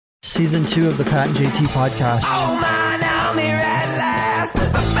Season 2 of the Pat and JT podcast. Oh man, I'm here at last. The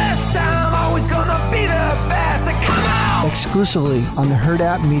best time, always gonna be the best. Come on! Exclusively on the Herd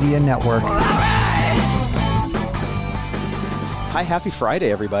App Media Network. All right. Hi, happy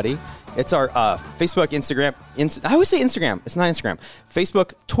Friday, everybody. It's our Facebook, Instagram. I always say Instagram. It's not Instagram.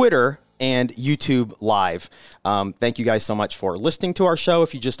 Facebook, Twitter, and YouTube Live. Thank you guys so much for listening to our show.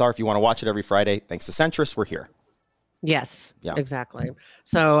 If you want to watch it every Friday, thanks to Centris, we're here. Yes, Yeah. exactly.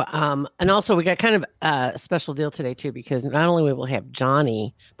 So, and also we got kind of a special deal today too, because not only will we have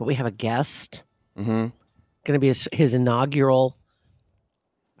Johnny, but we have a guest. Mm-hmm. Going to be his inaugural,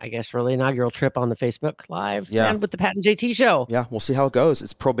 I guess, really inaugural trip on the Facebook Live. Yeah. And with the Pat and JT show. Yeah, we'll see how it goes.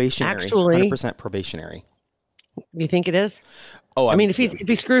 It's probationary. Actually- 100% probationary. You think it is? Oh, I mean, if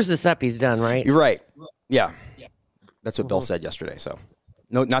he screws this up, he's done, right? You're right. Yeah. That's what Bill said yesterday. So,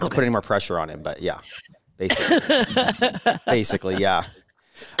 no, not to put any more pressure on him, but yeah. Basically, yeah.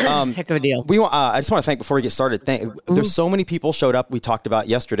 Heck of a deal. I just want to thank, before we get started, there's so many people showed up. We talked about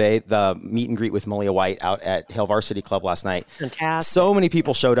yesterday the meet and greet with Malia White out at Hale Varsity Club last night. Fantastic. So many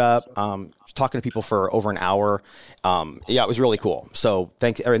people showed up. Talking to people for over an hour. Yeah, it was really cool. So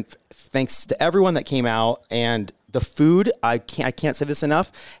thanks to everyone that came out. And the food, I can't say this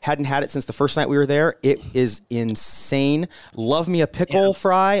enough. Hadn't had it since the first night we were there. It is insane. Love me a pickle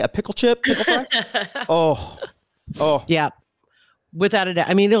fry, a pickle fry. Oh. Yeah. Without a doubt.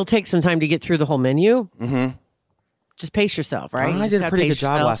 I mean, it'll take some time to get through the whole menu. Mm-hmm. Just pace yourself, right? I did a pretty good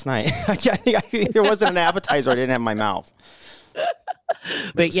job last night. There wasn't an appetizer I didn't have in my mouth.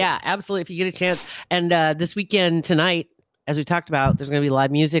 But yeah, absolutely. If you get a chance. And this weekend tonight, as we talked about, there's going to be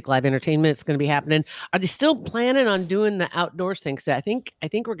live music, live entertainment. It's going to be happening. Are they still planning on doing the outdoors thing? Because I think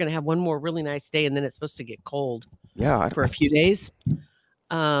we're going to have one more really nice day, and then it's supposed to get cold. Yeah, for a few days.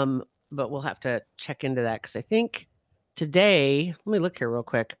 But we'll have to check into that, because I think today, let me look here real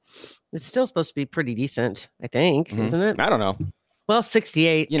quick. It's still supposed to be pretty decent, I think, isn't it? I don't know. Well,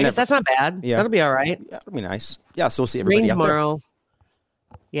 68. I guess that's not bad. Yeah. That'll be all right. Yeah, it'll be nice. Yeah, so we'll see everybody Rain out there. tomorrow.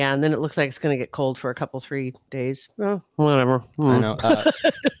 Yeah, and then it looks like it's going to get cold for a couple, 3 days. Well, whatever.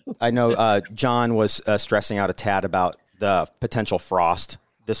 I know John was stressing out a tad about the potential frost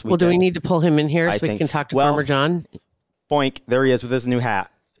this weekend. Well, do we need to pull him in here I so we think- can talk to well, Farmer John? Boink, there he is with his new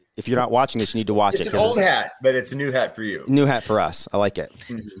hat. If you're not watching this, you need to watch It's it. an old hat, but it's a new hat for you. New hat for us. I like it.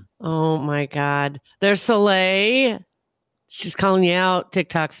 Oh, my God. There's Soleil. She's calling you out,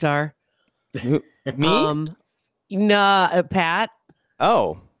 TikTok star. Me? No, Pat.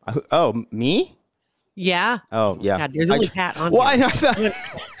 Oh, me? Yeah. Oh, yeah. God, there's only Pat on Well, here. I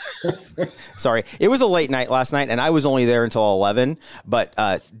know. Sorry, it was a late night last night, and I was only there until 11. But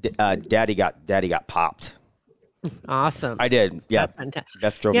Daddy got popped. Awesome. I did. Yeah. That's fantastic.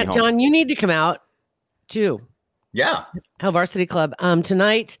 Beth drove me home. John, you need to come out too. Yeah. Hale Varsity Club.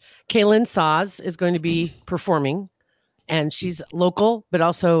 Tonight, Kaylin Saz is going to be performing, and she's local, but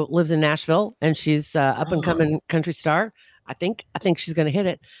also lives in Nashville, and she's up and coming country star. I think she's going to hit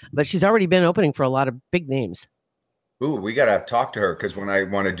it, but she's already been opening for a lot of big names. Ooh, we got to talk to her, because when I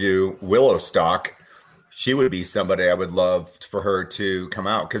want to do Willowstock, she would be somebody I would love for her to come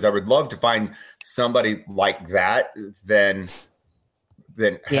out, because I would love to find somebody like that then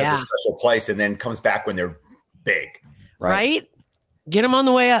has a special place and then comes back when they're big. Right? Get them on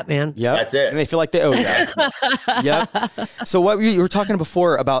the way up, man. Yeah, That's it. And they feel like they owe that. Yep. So what you were talking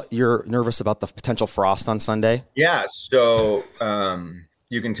before about, you're nervous about the potential frost on Sunday. Yeah. So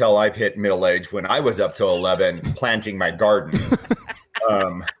you can tell I've hit middle age when I was up till 11 planting my garden.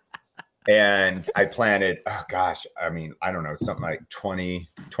 And I planted, I don't know, something like 20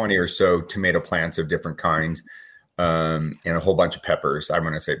 or so tomato plants of different kinds, and a whole bunch of peppers. I'm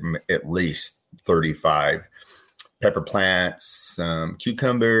going to say at least 35 pepper plants, some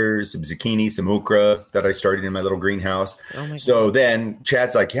cucumbers, some zucchini, some okra that I started in my little greenhouse. So then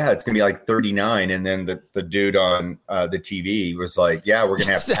Chad's like, yeah, it's going to be like 39. And then the dude on the TV was like, yeah, we're going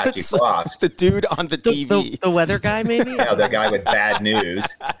to have patchy frost. The dude on the TV. The weather guy, maybe? Yeah, the guy with bad news.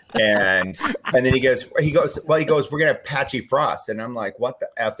 And then he goes, we're going to have patchy frost. And I'm like, what the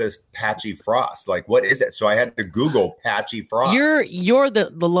F is patchy frost? Like, what is it? So I had to Google patchy frost. You're the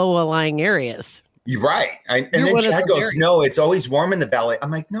low-lying areas. You're right. And then Chad goes, no, it's always warm in the valley. I'm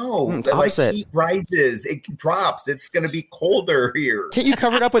like, no, heat rises, it drops. It's going to be colder here. Can't you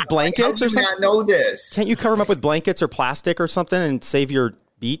cover it up with blankets or something? Not know this. Can't you cover them up with blankets or plastic or something and save your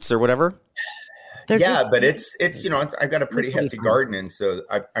beets or whatever? But it's I've got a pretty hefty garden, and so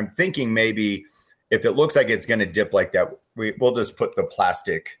I'm thinking maybe if it looks like it's going to dip like that, we'll just put the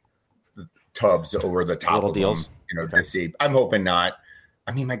plastic tubs over the top of them, to see. I'm hoping not.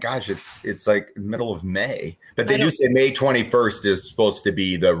 I mean, my gosh, it's like middle of May, but they do say May 21st is supposed to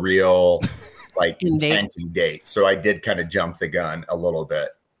be the real like planting date. So I did kind of jump the gun a little bit.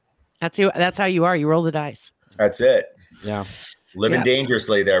 That's how you are. You roll the dice. That's it. Yeah. Living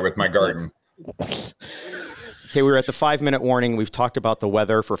dangerously there with my garden. Okay, we were at the 5-minute warning. We've talked about the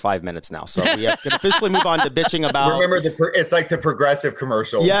weather for 5 minutes now, so we can officially move on to bitching about. Remember, it's like the Progressive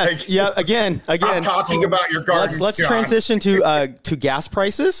commercial. Yes, like, Again. I'm talking about your garden. Let's transition to gas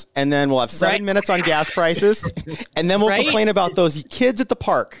prices, and then we'll have 7 minutes on gas prices, and then we'll complain about those kids at the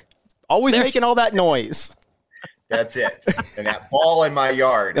park, always making all that noise. That's it. And that ball in my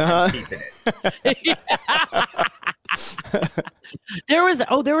yard, I'm keeping it. There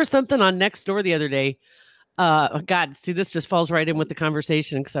was something on Nextdoor the other day. God, see, this just falls right in with the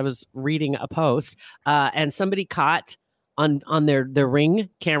conversation because I was reading a post and somebody caught on their Ring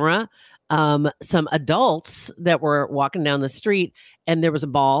camera some adults that were walking down the street, and there was a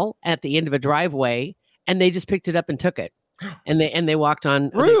ball at the end of a driveway, and they just picked it up and took it, and they walked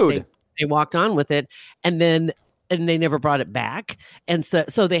on. Rude. They walked on with it, and they never brought it back, and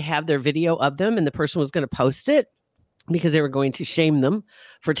so they have their video of them, and the person was going to post it because they were going to shame them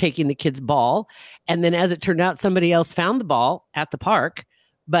for taking the kid's ball. And then as it turned out, somebody else found the ball at the park,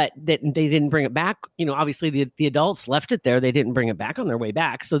 but they didn't bring it back. You know, obviously the adults left it there. They didn't bring it back on their way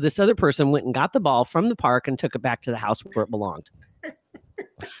back. So this other person went and got the ball from the park and took it back to the house where it belonged.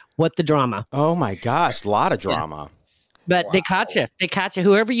 What the drama. Oh my gosh, a lot of drama. Yeah. But they caught you. They caught you.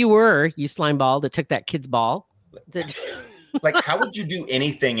 Whoever you were, you slime ball that took that kid's ball. Like, how would you do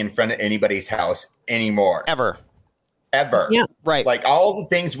anything in front of anybody's house anymore? Ever. Yeah. Right. Like all the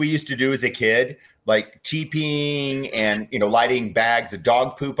things we used to do as a kid, like TPing and, lighting bags of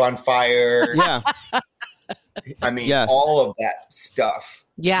dog poop on fire. Yeah. I mean, all of that stuff.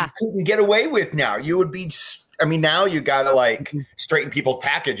 Yeah. You couldn't get away with now. You would be, now you got to like straighten people's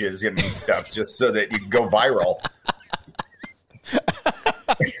packages and stuff just so that you can go viral.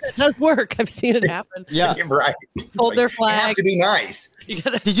 It does work. I've seen it happen. Yeah. Right. Hold their flag. You have to be nice.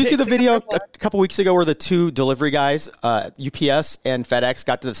 Did you see the video a couple weeks ago where the two delivery guys, UPS and FedEx,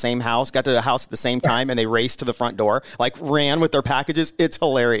 got to the house at the same time, and they raced to the front door, like ran with their packages? It's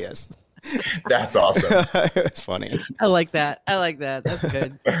hilarious. That's awesome. It's funny. I like that. That's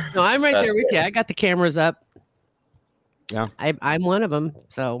good. No, I'm right there with you. I got the cameras up. Yeah. I'm one of them.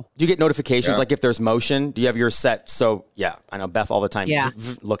 So do you get notifications like if there's motion? Do you have yours set? So I know Beth all the time. Yeah.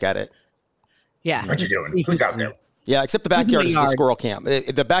 Look at it. Yeah. What you doing? Who's out there? Yeah, except the backyard is the squirrel cam.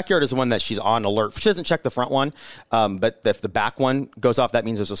 The backyard is the one that she's on alert. She doesn't check the front one, but if the back one goes off, that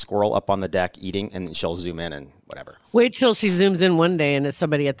means there's a squirrel up on the deck eating, and she'll zoom in and whatever. Wait till she zooms in one day and it's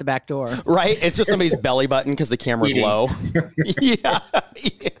somebody at the back door. Right? It's just somebody's belly button because the camera's low. Yeah.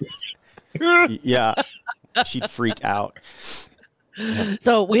 Yeah. She'd freak out.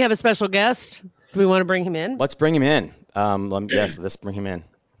 So we have a special guest. Do we want to bring him in? Let's bring him in. Let's bring him in.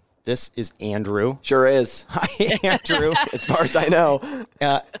 This is Andrew. Sure is. Hi, Andrew. As far as I know.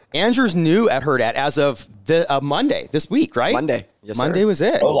 Andrew's new at Hurrdat as of Monday, this week, right? Monday. Yes, Monday sir. was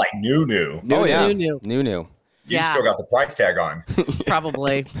it. Oh, like new. Oh, yeah. New. You still got the price tag on.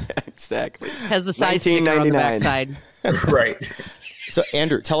 Probably. Exactly. Has the size sticker on the backside. Right. So,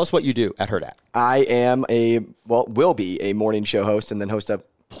 Andrew, tell us what you do at Hurrdat. I am will be a morning show host and then host a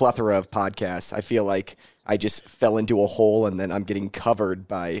plethora of podcasts. I feel like I just fell into a hole and then I'm getting covered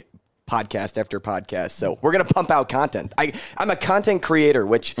by podcast after podcast. So we're going to pump out content. I'm a content creator,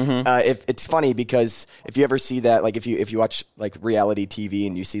 which if it's funny because if you ever see that, like if you watch like reality TV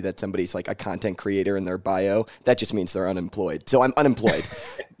and you see that somebody's like a content creator in their bio, that just means they're unemployed. So I'm unemployed.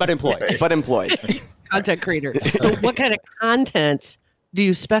 But employed. But employed. Content creator. So what kind of content do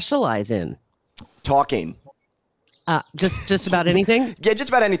you specialize in? Talking. Just about anything? Yeah, just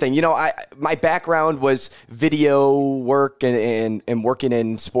about anything. My background was video work and working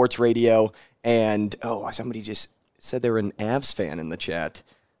in sports radio. And, somebody just said they were an Avs fan in the chat.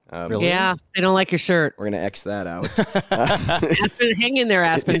 Really? Yeah, they don't like your shirt. We're going to X that out. Aspen, hang in there,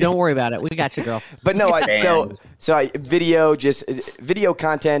 Aspen. Don't worry about it. We got you, girl. But no, video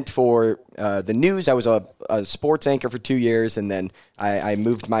content for the news. I was a sports anchor for 2 years, and then I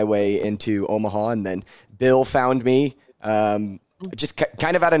moved my way into Omaha, and then Bill found me just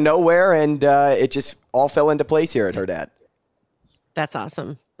kind of out of nowhere, and it just all fell into place here at Hurrdat. That's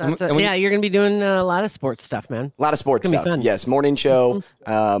awesome. You're going to be doing a lot of sports stuff, man. A lot of sports stuff. Yes, morning show,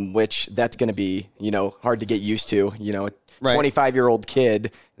 which that's going to be, hard to get used to. A 25-year-old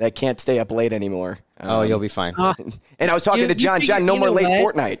kid that can't stay up late anymore. You'll be fine. And I was talking to John. John, no more late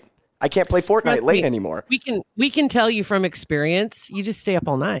Fortnite. I can't play Fortnite late anymore. We can tell you from experience. You just stay up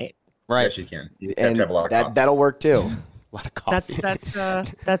all night. Right. Yes, you can. And that'll work too. A lot of coffee.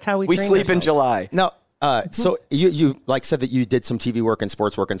 That's how we We train sleep in ourselves. July. No. So you like said that you did some TV work and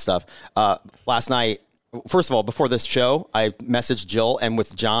sports work and stuff. Last night, first of all, before this show, I messaged Jill, and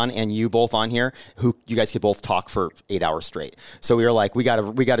with John and you both on here, who you guys could both talk for 8 hours straight. So we were like, we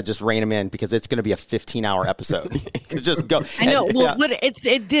gotta just rein them in because it's gonna be a 15-hour episode. Just go. I know. And, Well, yeah. what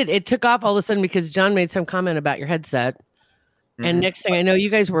it took off all of a sudden because John made some comment about your headset. And next thing I know, you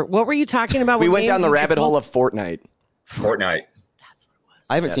guys what were you talking about? We What went game down the you guys rabbit hole both- of Fortnite. Fortnite.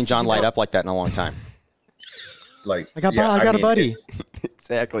 I haven't seen John light up like that in a long time. Like I got a buddy. it's-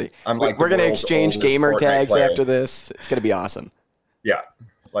 Exactly. I'm like We're the going to world's exchange oldest gamer Fortnite tags player. after this. It's going to be awesome. Yeah.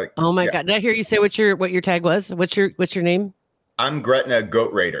 Like Oh my yeah. god! Did I hear you say what your tag was? What's your name? I'm Gretna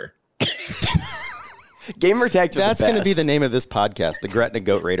Goat Raider. Gamer tags are That's the going to be best. the name of this podcast, the Gretna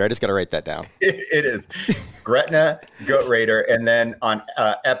Goat Raider. I just got to write that down. It is Gretna Goat Raider, and then on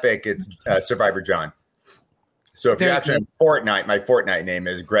Epic it's Survivor John. So if Very you're actually in Fortnite, my Fortnite name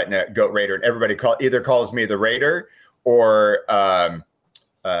is Gretna Goat Raider, and everybody either calls me the Raider or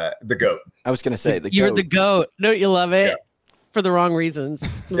the Goat. I was going to say the You're goat. the goat. Don't you love it? Yeah. For the wrong reasons.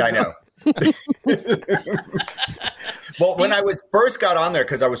 Yeah, I know. Well, when I first got on there,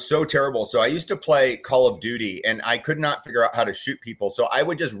 because I was so terrible, so I used to play Call of Duty, and I could not figure out how to shoot people, so I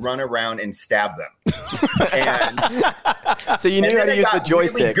would just run around and stab them. And So you knew and how then to I use the got really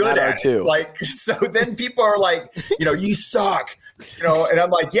joystick, good not at it. R2. Like, so then people are like, you suck, and I'm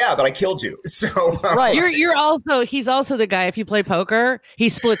like, yeah, but I killed you. So Right. He's also the guy, if you play poker, he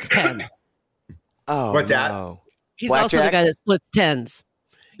splits tens. Oh, What's that? no. He's also the Blackjack? guy that splits tens.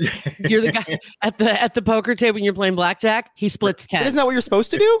 You're the guy at the poker table when you're playing blackjack, he splits But tens. isn't that what you're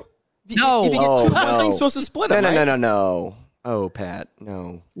supposed to do? No. If you get Oh, two no. things, you're supposed to split No, them. no, right? no, no, no. Oh, Pat,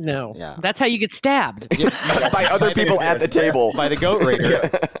 no. No. Yeah. That's how you get stabbed. By other people at the table. By the Goat Raider.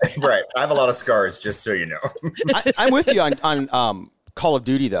 right, I have a lot of scars, just so you know. I'm with you on Call of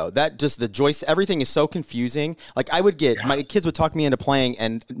Duty though. That just the joystick, everything is so confusing. Like my kids would talk me into playing,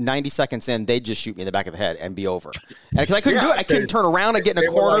 and 90 seconds in, they'd just shoot me in the back of the head and be over. And because I couldn't Yeah, do it, I couldn't turn around. I get in they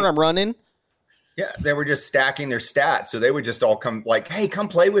a were corner, like- I'm running. Yeah, they were just stacking their stats, so they would just all come like, "Hey, come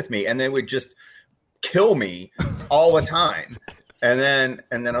play with me," and they would just kill me all the time. And then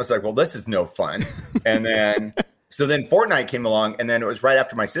I was like, "Well, this is no fun." And then so then Fortnite came along, and then it was right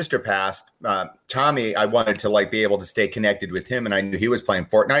after my sister passed. Tommy, I wanted to like be able to stay connected with him, and I knew he was playing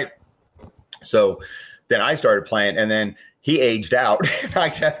Fortnite. So then I started playing, and then he aged out, and I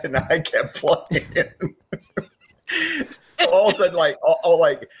kept playing. So all of a sudden, like all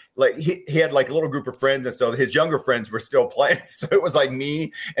like he had like a little group of friends, and so his younger friends were still playing. So it was like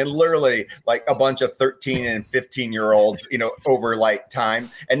me and literally like a bunch of 13 and 15-year-olds, over like time.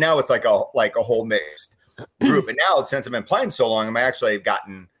 And now it's like a whole mixed group. And now since I've been playing so long, I'm actually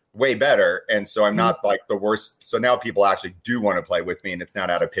gotten way better, and so I'm not like the worst. So now people actually do want to play with me, and it's not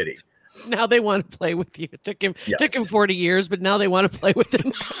out of pity. Now they want to play with you. It took him Yes. 40 years, but now they want to play with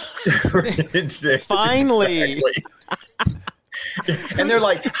him. Finally. Exactly. And they're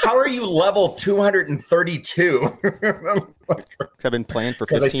like, "How are you level 232?" I've been playing for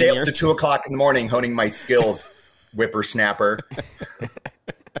Because I 15 stay up years. to 2:00 in the morning honing my skills, whippersnapper.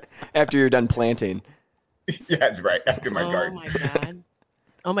 After you're done planting. Yeah, that's right. After my Oh garden. my god.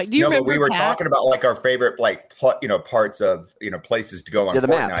 Oh my! Do you No, remember but we were Pat? talking about like our favorite parts of places to go on Yeah, the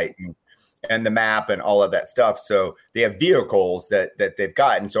map. Fortnite and the map and all of that stuff. So they have vehicles that they've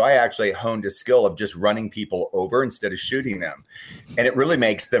got, and so I actually honed a skill of just running people over instead of shooting them, and it really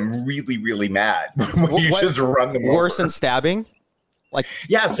makes them really really mad when you What- just run them Worse over. than stabbing. Like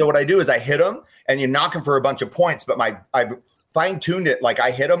Yeah, so what I do is I hit them and you knock them for a bunch of points, but I've fine-tuned it. Like I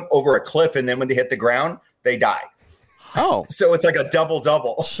hit them over a cliff, and then when they hit the ground, they die. oh, So it's like a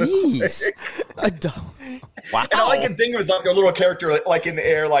double-double. jeez. Wow. And all I could think was like their little character, like in the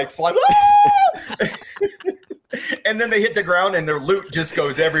air, like flying. And then they hit the ground, and their loot just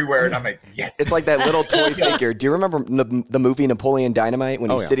goes everywhere. And I'm like, yes. It's like that little toy figure. Do you remember the movie Napoleon Dynamite when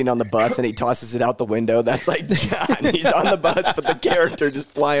he's yeah. sitting on the bus and he tosses it out the window? That's like John. He's on the bus, but the character just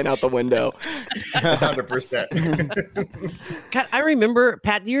flying out the window. 100%. God, I remember,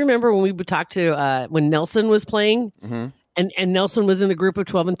 Pat. Do you remember when we would talk to when Nelson was playing, Mm-hmm. and Nelson was in the group of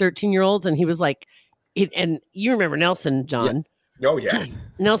 12 and 13-year-olds, and he was like, and you remember Nelson, John? Oh, yes.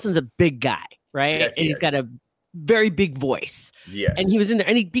 Nelson's a big guy, right? Yes, he and he's is. got a very big voice, Yes. and he was in there,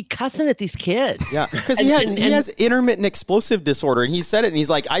 and he'd be cussing at these kids. Yeah, because And- he and- has intermittent explosive disorder, and he said it, and he's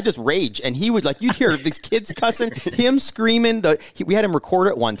like, I just rage, and he would like you'd hear these kids cussing, him screaming. We had him record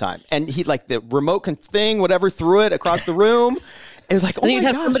it one time, and he like the remote thing, whatever, threw it across the room. It was like, oh And you'd my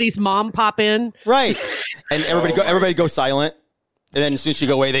have gosh, somebody's mom pop in. right? And everybody go silent, and then as soon as you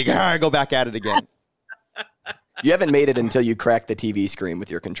go away, they go back at it again. You haven't made it until you crack the TV screen with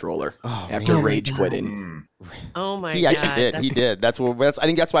your controller after man. rage quitting. Oh my He god. actually did. He did. I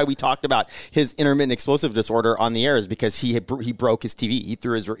think that's why we talked about his intermittent explosive disorder on the air, is because he broke his TV. He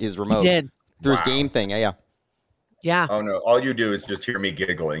threw his remote. He did. Through his game thing. Yeah. Yeah. Oh no! All you do is just hear me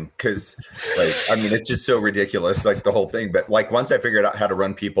giggling because, it's just so ridiculous, like the whole thing. But like once I figured out how to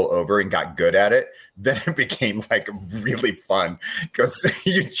run people over and got good at it, then it became like really fun because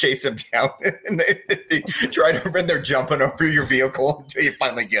you chase them down and they try to run. They're jumping over your vehicle until you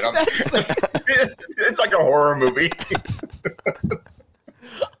finally get them. It's like a horror movie.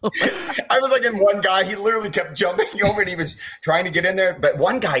 I was like in one guy, he literally kept jumping over and he was trying to get in there. But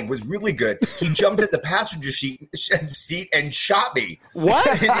one guy was really good. He jumped in the passenger seat and shot me. What?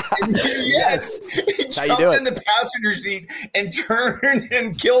 Yes. He How you jumped do in the passenger seat and turned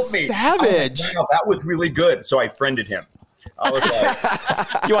and killed me. Savage. Wow, that was really good. So I friended him. I was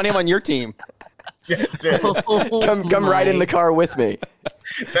like, You want him on your team? that's it. Come ride in the car with me.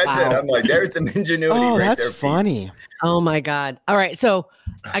 That's it. I'm like, there's some ingenuity Oh, right that's there. Pete. funny. Oh my God. All right. So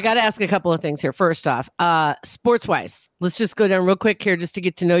I got to ask a couple of things here. First off, sports wise, let's just go down real quick here just to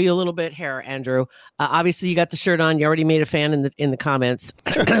get to know you a little bit here, Andrew. Obviously you got the shirt on. You already made a fan in the comments.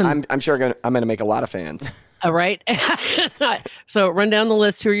 I'm sure I'm going to make a lot of fans. All right. So run down the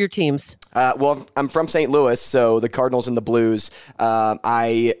list. Who are your teams? Well, I'm from St. Louis, so the Cardinals and the Blues.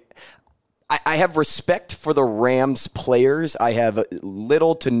 I have respect for the Rams players. I have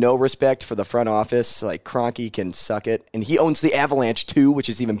little to no respect for the front office. Like Kroenke can suck it, and he owns the Avalanche too, which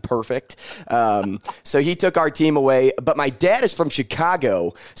is even perfect. So he took our team away. But my dad is from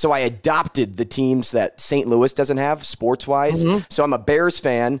Chicago, so I adopted the teams that St. Louis doesn't have sports wise. Mm-hmm. So I'm a Bears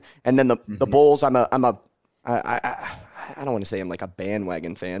fan, and then the Bulls. I don't want to say I'm like a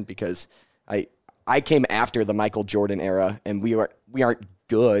bandwagon fan because I came after the Michael Jordan era, and we aren't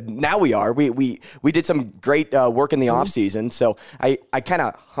good. Now we are. We did some great work in the offseason, so I kind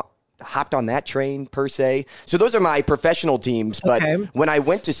of hopped on that train per se. So those are my professional teams, but when I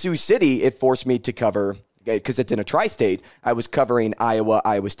went to Sioux City, it forced me to cover, because it's in a tri-state, I was covering Iowa,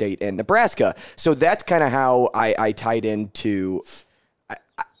 Iowa State, and Nebraska. So that's kind of how I tied into.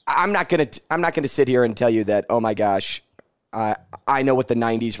 I'm not gonna sit here and tell you that, oh my gosh, I know what the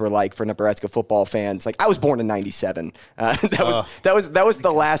 90s were like for Nebraska football fans. Like I was born in 97. That was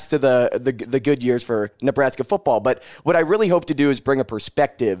the last of the good years for Nebraska football. But what I really hope to do is bring a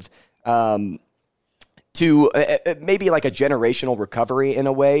perspective to maybe like a generational recovery in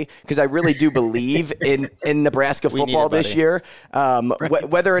a way, because I really do believe in Nebraska football this year.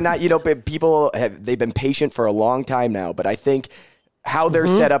 Whether or not, people they've been patient for a long time now, but I think how they're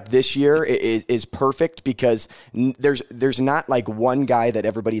set up this year is perfect, because there's not like one guy that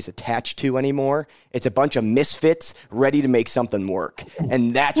everybody's attached to anymore. It's a bunch of misfits ready to make something work.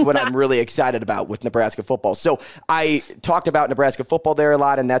 And that's what I'm really excited about with Nebraska football. So I talked about Nebraska football there a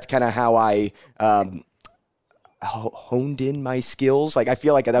lot, and that's kind of how I honed in my skills. Like I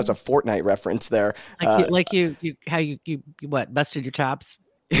feel like that was a Fortnite reference there. Like you what, busted your chops?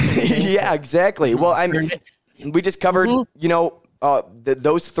 Yeah, exactly. Well, we just covered,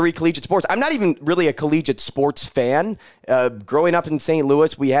 those three collegiate sports. I'm not even really a collegiate sports fan. Growing up in St.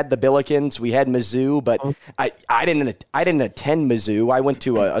 Louis, we had the Billikens, we had Mizzou, but I didn't attend Mizzou. I went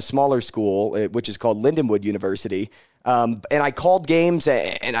to a smaller school, which is called Lindenwood University. And I called games,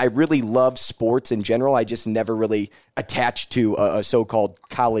 and I really love sports in general. I just never really attached to a so-called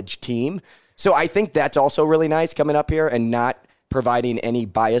college team. So I think that's also really nice coming up here and not providing any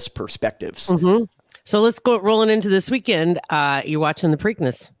biased perspectives. Mm-hmm. So let's go rolling into this weekend. You're watching the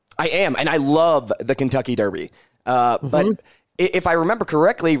Preakness. I am, and I love the Kentucky Derby. But if I remember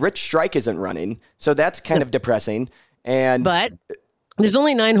correctly, Rich Strike isn't running, so that's kind of depressing. But there's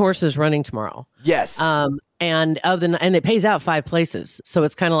only 9 horses running tomorrow. Yes. And it pays out 5 places, so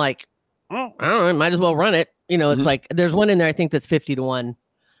it's kind of like, I don't know, might as well run it. It's like there's one in there I think that's 50-1.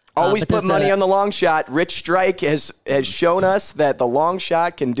 Always put money on the long shot. Rich Strike has shown us that the long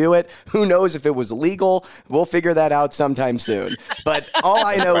shot can do it. Who knows if it was legal? We'll figure that out sometime soon. But all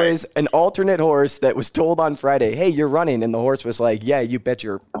I know is an alternate horse that was told on Friday, hey, you're running. And the horse was like, yeah, you bet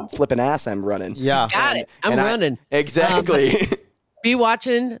your flipping ass I'm running. Yeah. Got it. I'm running. Exactly. Be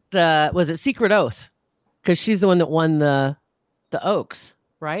watching was it Secret Oath? Because she's the one that won the Oaks,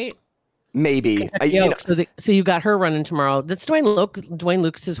 right? Maybe. So you got her running tomorrow. That's Dwayne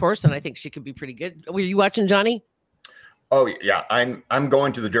Lucas's horse, and I think she could be pretty good. Were you watching, Johnny? Oh yeah, I'm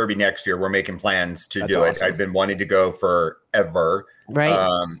going to the Derby next year. We're making plans to do awesome. it. I've been wanting to go forever.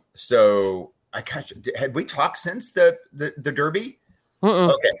 Right. So had we talked since the Derby?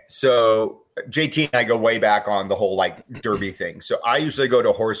 Mm-mm. Okay, so JT and I go way back on the whole like derby thing. So I usually go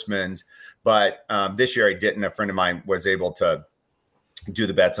to Horseman's, but this year I didn't. A friend of mine was able to do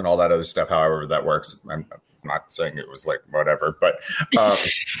the bets and all that other stuff. However that works. I'm not saying it was like whatever, but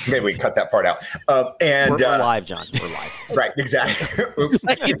maybe we cut that part out. And we're live, John. We're live. Right, exactly. Oops.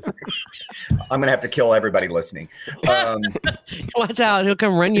 I'm gonna have to kill everybody listening. Watch out, he'll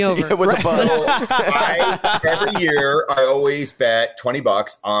come run you over. With a buzz. So every year I always bet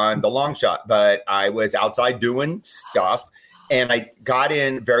 $20 on the long shot, but I was outside doing stuff and I got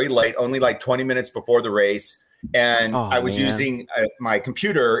in very late, only like 20 minutes before the race. And I was using my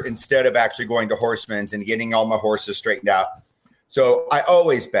computer instead of actually going to Horseman's and getting all my horses straightened out. So I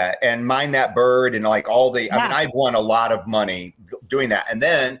always bet and mind that bird and like all the, I mean, I've won a lot of money doing that. And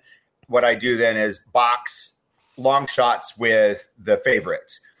then what I do then is box long shots with the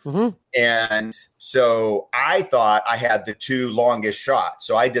favorites. Mm-hmm. And so I thought I had the 2 longest shots.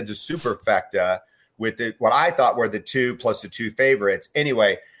 So I did the superfecta with what I thought were the 2 plus the 2 favorites.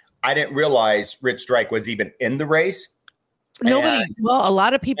 Anyway, I didn't realize Rich Strike was even in the race. Nobody. Well, a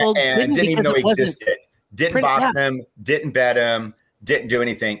lot of people didn't even know he existed. Didn't box him, didn't bet him, didn't do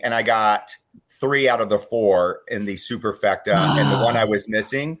anything. And I got 3 out of the 4 in the superfecta. And the one I was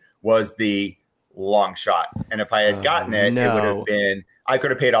missing was the long shot. And if I had gotten it, it would have been, I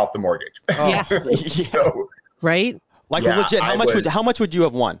could have paid off the mortgage. So, right? Like legit, how much would you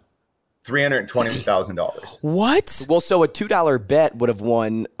have won? $320,000. What? Well, so a $2 bet would have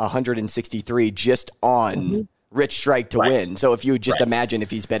won 163 just on Rich Strike to win. So if you just imagine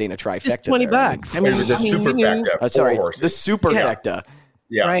if he's betting a trifecta, just $20. I mean, the superfecta. Sorry, the superfecta.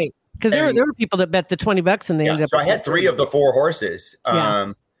 Yeah. Right. Because there were people that bet the $20 and they ended up. So I had 3 of the 4 horses.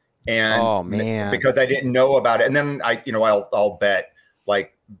 And because I didn't know about it. And then I'll bet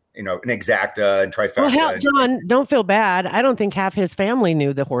like, an exacta and trifecta. Well, hell, John, don't feel bad. I don't think half his family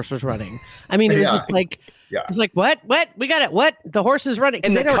knew the horse was running. I mean, it was just like, it's like, what? We got it. What? The horse is running.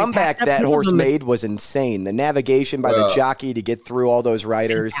 And the comeback that horse made was insane. The navigation by the jockey to get through all those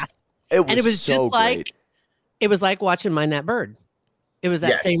riders. It was so just great. Like, it was like watching Mind That Bird. It was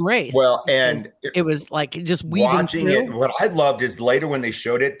that same race. Well, and it was like just watching it. What I loved is later when they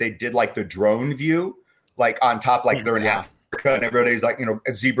showed it, they did like the drone view, like on top, like they're in Africa and everybody's like,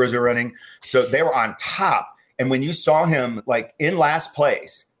 zebras are running. So they were on top. And when you saw him like in last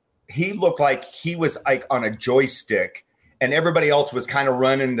place, he looked like he was like on a joystick and everybody else was kind of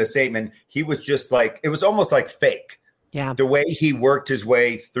running the same. And he was just like, it was almost like fake. Yeah. The way he worked his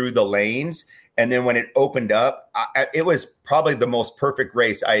way through the lanes. And then when it opened up, it was probably the most perfect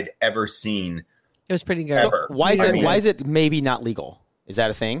race I'd ever seen. It was pretty good. Ever. So why is it maybe not legal? Is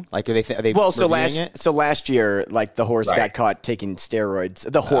that a thing? Like, are they well, so last year, like the horse got caught taking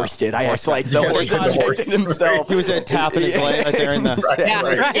steroids. The horse did. I asked like the horse injected himself. He was tapping his leg right there in the.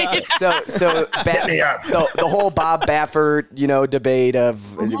 So the whole Bob Baffert, debate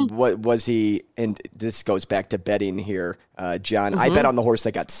of what was he, and this goes back to betting here, John. I bet on the horse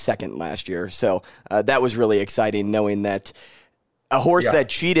that got second last year, so that was really exciting knowing that. A horse that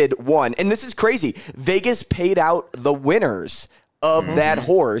cheated won, and this is crazy. Vegas paid out the winners of that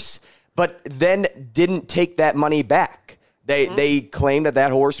horse, but then didn't take that money back. They claimed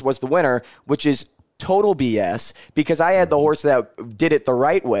that horse was the winner, which is total BS because I had the horse that did it the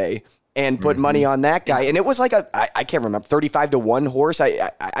right way and put money on that guy. And it was like I can't remember, 35-1 horse.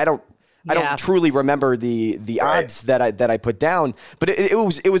 I don't truly remember the odds that I put down, but it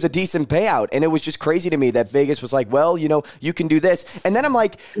was a decent payout, and it was just crazy to me that Vegas was like, well, you can do this, and then I'm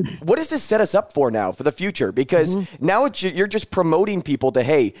like, what does this set us up for now for the future? Because now you're just promoting people to,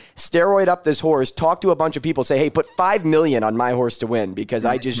 hey, steroid up this horse, talk to a bunch of people, say, hey, put $5 million on my horse to win because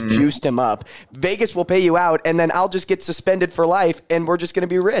I just juiced him up. Vegas will pay you out, and then I'll just get suspended for life, and we're just going to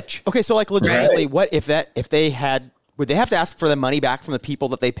be rich. Okay, so like legitimately, what if they had? Would they have to ask for the money back from the people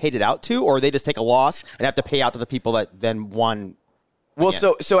that they paid it out to, or they just take a loss and have to pay out to the people that then won? Well,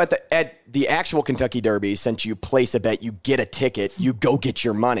 so at the actual Kentucky Derby, since you place a bet, you get a ticket, you go get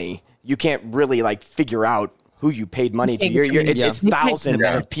your money. You can't really like figure out who you paid money to. It's thousands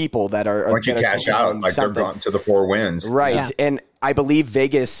of people that are. Once you cash out, like they're gone to the 4 wins, right? Yeah. And I believe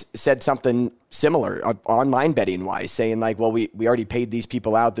Vegas said something similar online betting wise, saying like, well, we already paid these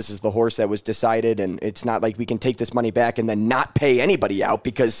people out. This is the horse that was decided, and it's not like we can take this money back and then not pay anybody out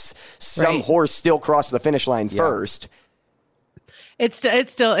because some horse still crossed the finish line first. It's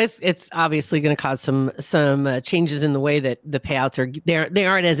obviously going to cause some changes in the way that the payouts are. They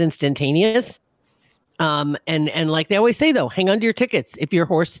aren't as instantaneous. And like they always say though, hang on to your tickets. If your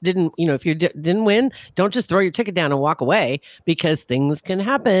horse didn't, if you didn't win, don't just throw your ticket down and walk away, because things can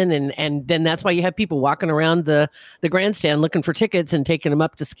happen. And then that's why you have people walking around the grandstand looking for tickets and taking them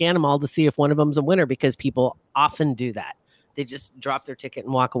up to scan them all to see if one of them's a winner, because people often do that. They just drop their ticket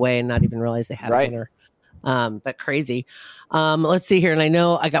and walk away and not even realize they had a winner. But crazy. Let's see here. And I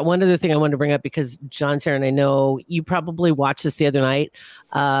know I got one other thing I wanted to bring up, because John's here, and I know you probably watched this the other night,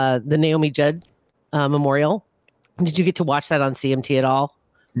 the Naomi Judd memorial. Did you get to watch that on CMT at all?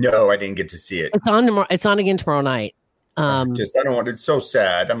 No, I didn't get to see it. It's on tomorrow. It's on again tomorrow night. I don't want. It's so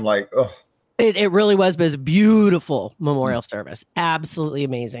sad. I'm like, oh. It really was, but it's a beautiful memorial service. Absolutely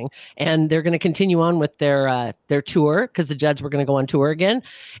amazing. And they're going to continue on with their tour, because the Judds were going to go on tour again.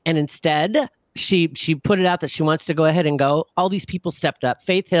 And instead, she put it out that she wants to go ahead and go. All these people stepped up.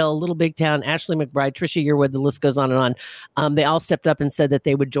 Faith Hill, Little Big Town, Ashley McBride, Trisha Yearwood, the list goes on and on. They all stepped up and said that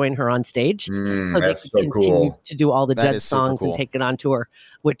they would join her on stage. That's so cool. To do all the Judd songs and take it on tour,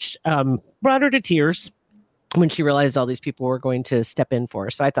 which brought her to tears when she realized all these people were going to step in for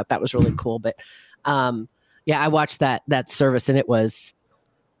her. So I thought that was really cool. But I watched that service, and it was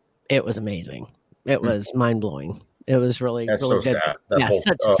amazing. It was mind blowing. It was really, That's really so good. sad.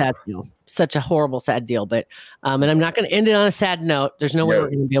 Such a sad deal. Such a horrible, sad deal. But and I'm not going to end it on a sad note. There's no way we're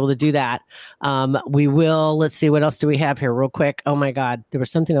going to be able to do that. We will. Let's see, what else do we have here, real quick? Oh my God, there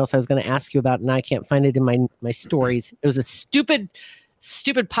was something else I was going to ask you about, and I can't find it in my stories. It was a stupid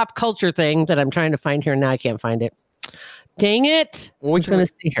pop culture thing that I'm trying to find here. Now I can't find it. Dang it! Well, we I'm going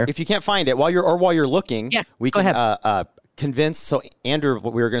to see here. If you can't find it while you're looking, we go can ahead. Convince. So Andrew,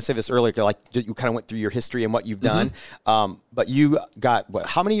 we were going to say this earlier, like you kind of went through your history and what you've done. But you got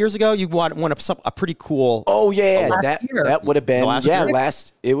how many years ago? You won a pretty cool. Oh yeah, that would have been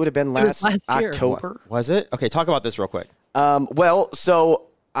It would have been last October. Was it? Okay, talk about this real quick. So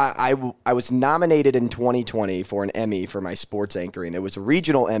I was nominated in 2020 for an Emmy for my sports anchoring. It was a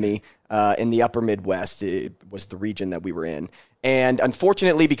regional Emmy in the upper Midwest. It was the region that we were in. And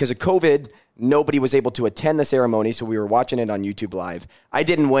unfortunately, because of COVID, nobody was able to attend the ceremony, so we were watching it on YouTube Live. I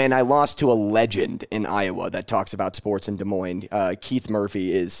didn't win. I lost to a legend in Iowa that talks about sports in Des Moines. Keith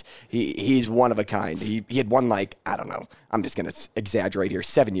Murphy he's one of a kind. He had won, I don't know, I'm just going to exaggerate here,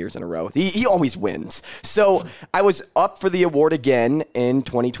 7 years in a row. He always wins. So I was up for the award again in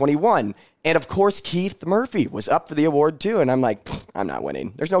 2021. And of course, Keith Murphy was up for the award too. And I'm like, I'm not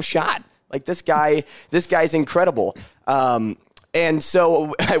winning. There's no shot. This guy's incredible. And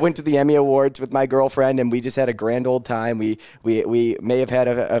so I went to the Emmy Awards with my girlfriend, and we just had a grand old time. We may have had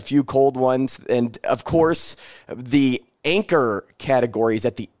a few cold ones. And, of course, the anchor categories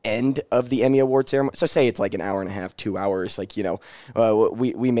at the end of the Emmy Award ceremony. So say it's like an hour and a half, 2 hours.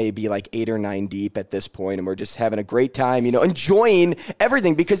 We may be like 8 or 9 deep at this point, and we're just having a great time, enjoying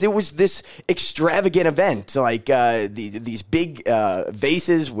everything, because it was this extravagant event, these big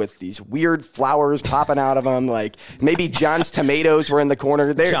vases with these weird flowers popping out of them. Maybe John's tomatoes were in the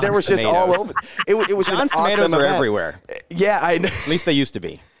corner. There was just all over. It was John's an tomatoes awesome are event. Everywhere. Yeah, I know. At least they used to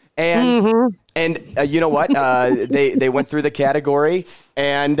be. And you know what? They went through the category,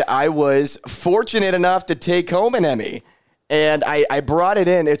 and I was fortunate enough to take home an Emmy. And I brought it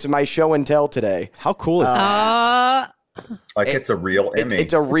in. It's my show and tell today. How cool is that? It's a real Emmy.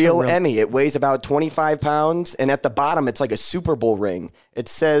 It's a real Emmy. It weighs about 25 pounds, and at the bottom, it's like a Super Bowl ring. It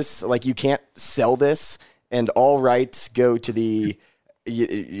says, you can't sell this, and all rights go to the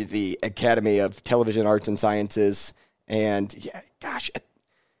Academy of Television Arts and Sciences. And,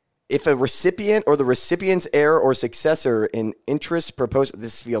 if a recipient or the recipient's heir or successor in interest propose,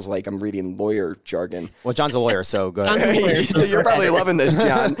 this feels like I'm reading lawyer jargon. Well, John's a lawyer, so go ahead. So you're probably loving this,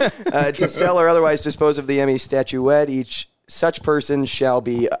 John. To sell or otherwise dispose of the Emmy statuette, each such person shall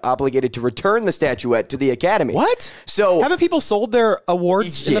be obligated to return the statuette to the Academy. What? So haven't people sold their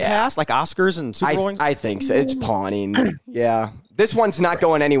awards in the past, like Oscars and Super Bowl? I think so. It's pawning. Yeah. This one's not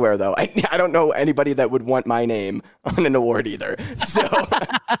going anywhere, though. I don't know anybody that would want my name on an award either.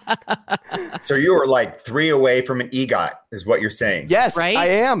 So you were 3 away from an EGOT, is what you're saying? Yes, right? I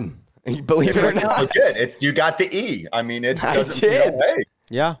am. Believe it or not. It's legit. You got the E. I mean, it doesn't did. hey.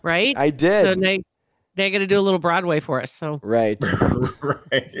 Yeah. Right? I did. So they got to do a little Broadway for us. So right.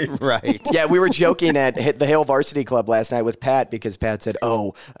 Right. Yeah, we were joking at the Hale Varsity Club last night with Pat, because Pat said,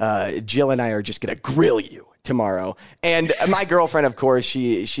 Jill and I are just going to grill you tomorrow. And my girlfriend, of course,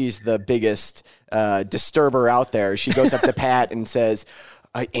 she's the biggest disturber out there. She goes up to Pat and says,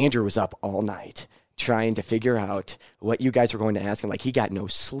 Andrew was up all night trying to figure out what you guys were going to ask him. He got no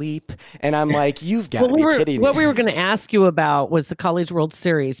sleep. And I'm like, you've got to be kidding me. What we were going to ask you about was the College World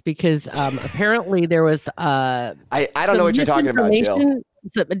Series, because apparently there was I don't know what you're talking about, Jill.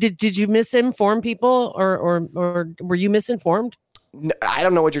 So, did you misinform people, or were you misinformed? No, I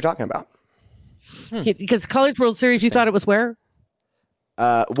don't know what you're talking about. Because College World Series, you thought it was where?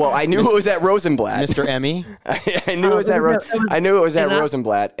 Well, I knew it was at Rosenblatt. Mr. Emmy. I knew it was at I knew it was at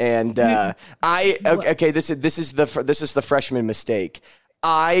Rosenblatt, and this is the freshman mistake.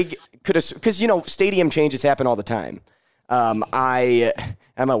 I could have, because stadium changes happen all the time. I'm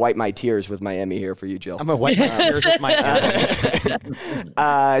gonna wipe my tears with my Emmy here for you, Jill. I'm gonna wipe my tears with my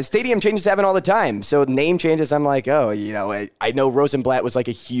Emmy. Stadium changes happen all the time. So name changes, I'm like, I know Rosenblatt was like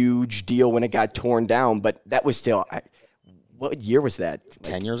a huge deal when it got torn down, but that was still. What year was that?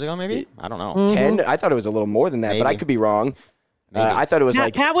 10 years ago, maybe? I don't know. 10? I thought it was a little more than that, but I could be wrong. I thought it was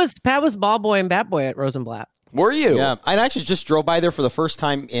Pat was ball boy and bat boy at Rosenblatt. Were you? Yeah. I actually just drove by there for the first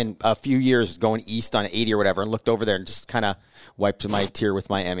time in a few years, going east on 80 or whatever, and looked over there and just kind of wiped my tear with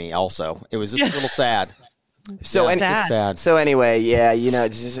my Emmy also. It was just a little sad. So just sad. So anyway,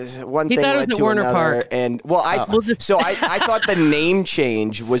 this is one thing led to Warner another, Park. and I thought the name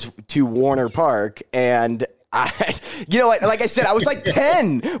change was to Warner Park, and like I said, I was like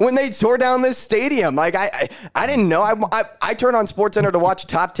 10 when they tore down this stadium. Like I didn't know. I turned on SportsCenter to watch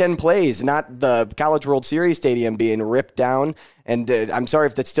top 10 plays, not the College World Series stadium being ripped down. And I'm sorry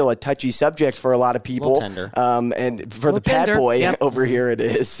if that's still a touchy subject for a lot of people. Tender. And for the Pat boy over here, it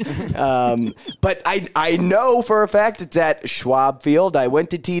is. But I know for a fact it's at Schwab Field. I went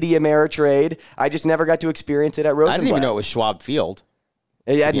to TD Ameritrade. I just never got to experience it at Rosenblatt. I didn't even know it was Schwab Field.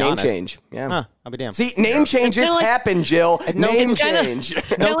 It had name honest. change. Yeah. Huh, I'll be damned. See, name changes happen, Jill. Name change.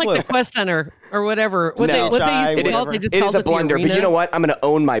 Kind of like the Quest Center or whatever. What they used to call it, they just it is called a blunder, but you know what? I'm going to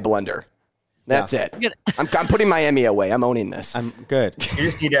own my blunder. That's it. I'm putting my Emmy away. I'm owning this. I'm good. You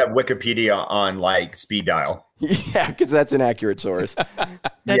just need to have Wikipedia on like speed dial. Yeah, because that's an accurate source.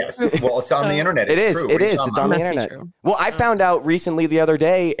 Yes. True. Well, it's on the internet. It is. True. It is. It's It's on the internet. Well, I found out recently the other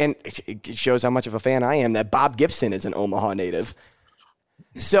day, and it shows how much of a fan I am, that Bob Gibson is an Omaha native.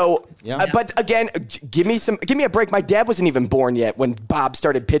 So, but again, give me a break. My dad wasn't even born yet when Bob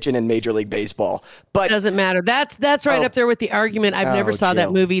started pitching in Major League Baseball. But doesn't matter. That's right up there with the argument. I've never saw that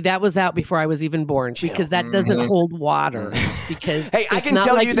Jill. movie. That was out before I was even born because that doesn't hold water. Because hey, I can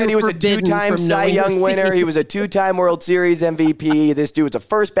tell you that he was a 2-time Cy Young winner. He was a 2-time World Series MVP. This dude was a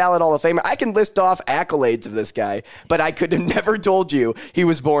first ballot Hall of Famer. I can list off accolades of this guy, but I could have never told you he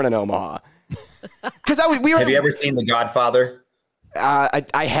was born in Omaha. Because have you ever seen The Godfather?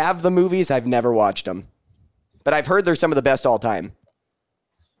 I have the movies. I've never watched them, but I've heard they're some of the best all time.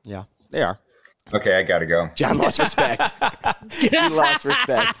 Yeah, they are. Okay, I gotta go. John lost respect. He lost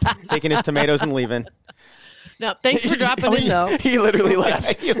respect. Taking his tomatoes and leaving. No, thanks for dropping in, though. He literally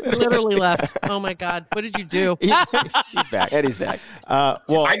left. He literally left. Oh my God, what did you do? He's back. And he's back.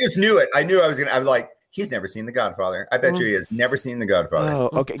 Well, I just knew it. I knew I was like, he's never seen The Godfather. I bet you he has never seen The Godfather. Oh,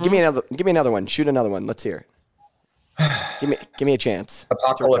 okay. Give me another one. Shoot another one. Let's hear it. Give me a chance.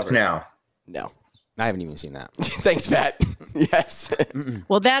 Apocalypse Now. No. I haven't even seen that. Thanks, Pat. Yes.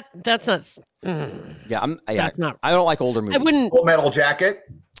 Well, that's not. Yeah, That's not. I don't like older movies. I wouldn't. Full Metal Jacket.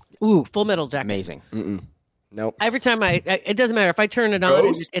 Ooh, Full Metal Jacket. Amazing. Nope. Every time it doesn't matter if I turn it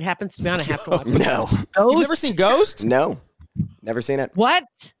on, it happens to be on. I have to watch it. No. You've never seen Ghost? No. Never seen it. What?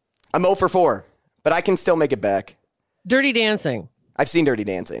 I'm 0 for 4, but I can still make it back. Dirty Dancing. I've seen Dirty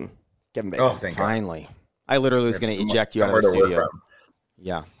Dancing. Kevin Bacon. Oh, thank God. Finally. I literally was going to eject you out of Somewhere the to work studio. from.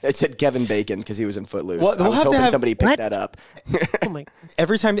 Yeah. I said Kevin Bacon because he was in Footloose. Well, I was hoping somebody picked What? that up. Oh my.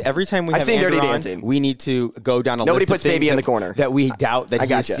 Every time we I've have seen Andrew Dirty on, Dancing. we need to go down a Nobody list of puts Baby things in the corner. that we doubt that I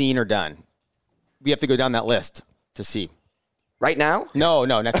he has gotcha. seen or done. We have to go down that list to see. Right now? No,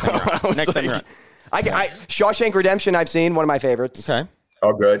 next time. I was Next time you're like- on. Shawshank Redemption, I've seen, one of my favorites. Okay.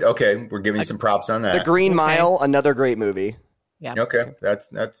 Oh, good. Okay, we're giving you some props on that. The Green Mile, another great movie. Yeah. Okay, that's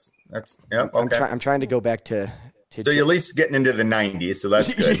yeah. Okay. I'm trying to go back to So you're at least getting into the 90s, so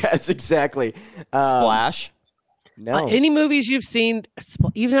that's good. Yes, exactly. Splash. No, Any movies you've seen?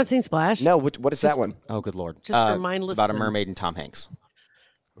 You've not seen Splash? no. What is that one? Oh, good Lord. Just for It's mindless about a fun. mermaid and Tom Hanks.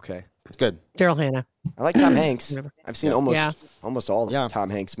 Okay, It's good. Daryl Hannah. I like Tom Hanks. I've seen Yeah. almost all Yeah. of Tom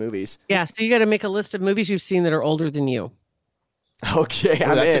Hanks movies. Yeah, so you got to make a list of movies you've seen that are older than you. Okay, Oh,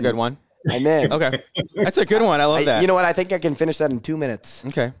 I'm that's in. a good one. I'm in. Okay. That's a good one. I love that. You know what? I think I can finish that in 2 minutes.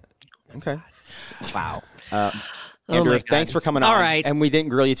 Okay. Wow. Oh Andrew, my God. thanks for coming on. All right. And we didn't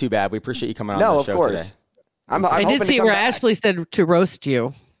grill you too bad. We appreciate you coming on No, the of show course. today. I'm I hoping did to see come where back. Ashley said to roast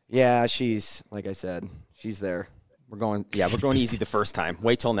you. Yeah, she's like I said, she's there. We're going easy the first time.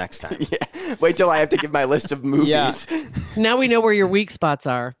 Wait till next time. Yeah. Wait till I have to give my list of movies. Yeah. Now we know where your weak spots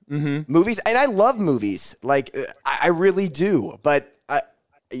are. Movies, and I love movies. Like I really do. But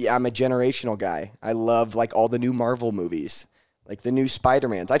I'm a generational guy. I love like all the new Marvel movies. like the new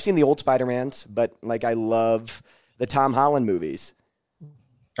Spider-Mans. I've seen the old Spider-Mans, but like I love the Tom Holland movies.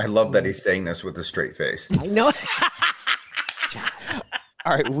 I love that he's saying this with a straight face. I know.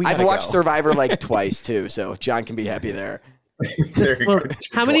 All right, I've watched Survivor like twice too, so John can be happy there. There you Well, go.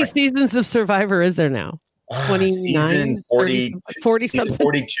 how many seasons of Survivor is there now? 29, Season 40, 40 season something?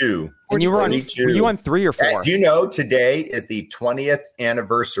 42. And you were on, 42. were you on 3 or 4? Do you know today is the 20th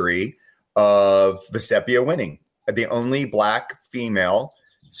anniversary of Vesepia winning, the only Black female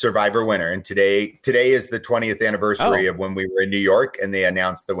Survivor winner? And today is the 20th anniversary of when we were in New York and they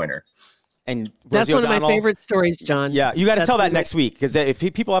announced the winner. And That's Rosie one of my O'Donnell- favorite stories, John. Yeah, you got to That's tell one that of my- next week because if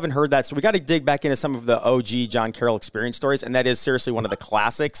people haven't heard that, so we got to dig back into some of the OG John Carroll experience stories, and that is seriously one of the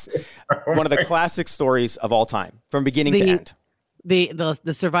classics, one of the classic stories of all time, from beginning to end.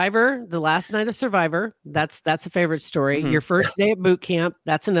 The Survivor, the last night of Survivor, that's a favorite story. Your first day at boot camp,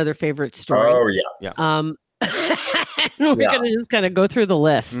 that's another favorite story. Oh yeah. We're gonna just kind of go through the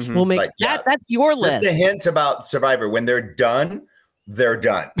list. We'll make Like, yeah. that's your list. Just a hint about Survivor. When they're done, they're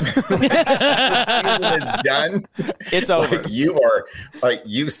done. The season is done. It's over.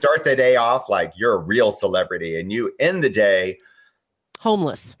 You start the day off like you're a real celebrity, and you end the day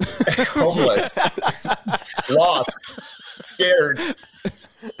Homeless. homeless, lost, scared.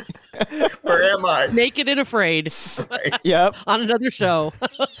 Where am I? Naked and afraid Yep. on another show.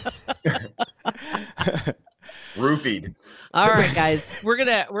 Roofied. All right, guys. We're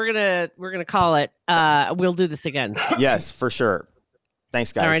gonna call it. We'll do this again. Yes, for sure.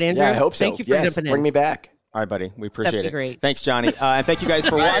 Thanks, guys. All right, Andrew. Yeah, I hope so. Thank you for yes, jumping in. bring me back. All right, buddy. We appreciate That'd be it. great. Thanks, Johnny. And thank you guys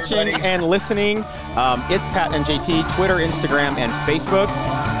for Bye, watching everybody. and listening. It's Pat and JT, Twitter, Instagram, and Facebook.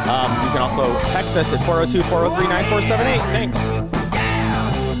 You can also text us at 402-403-9478. Thanks.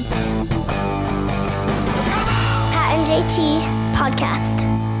 Pat and JT Podcast,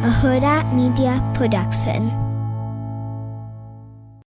 a Huda Media Production.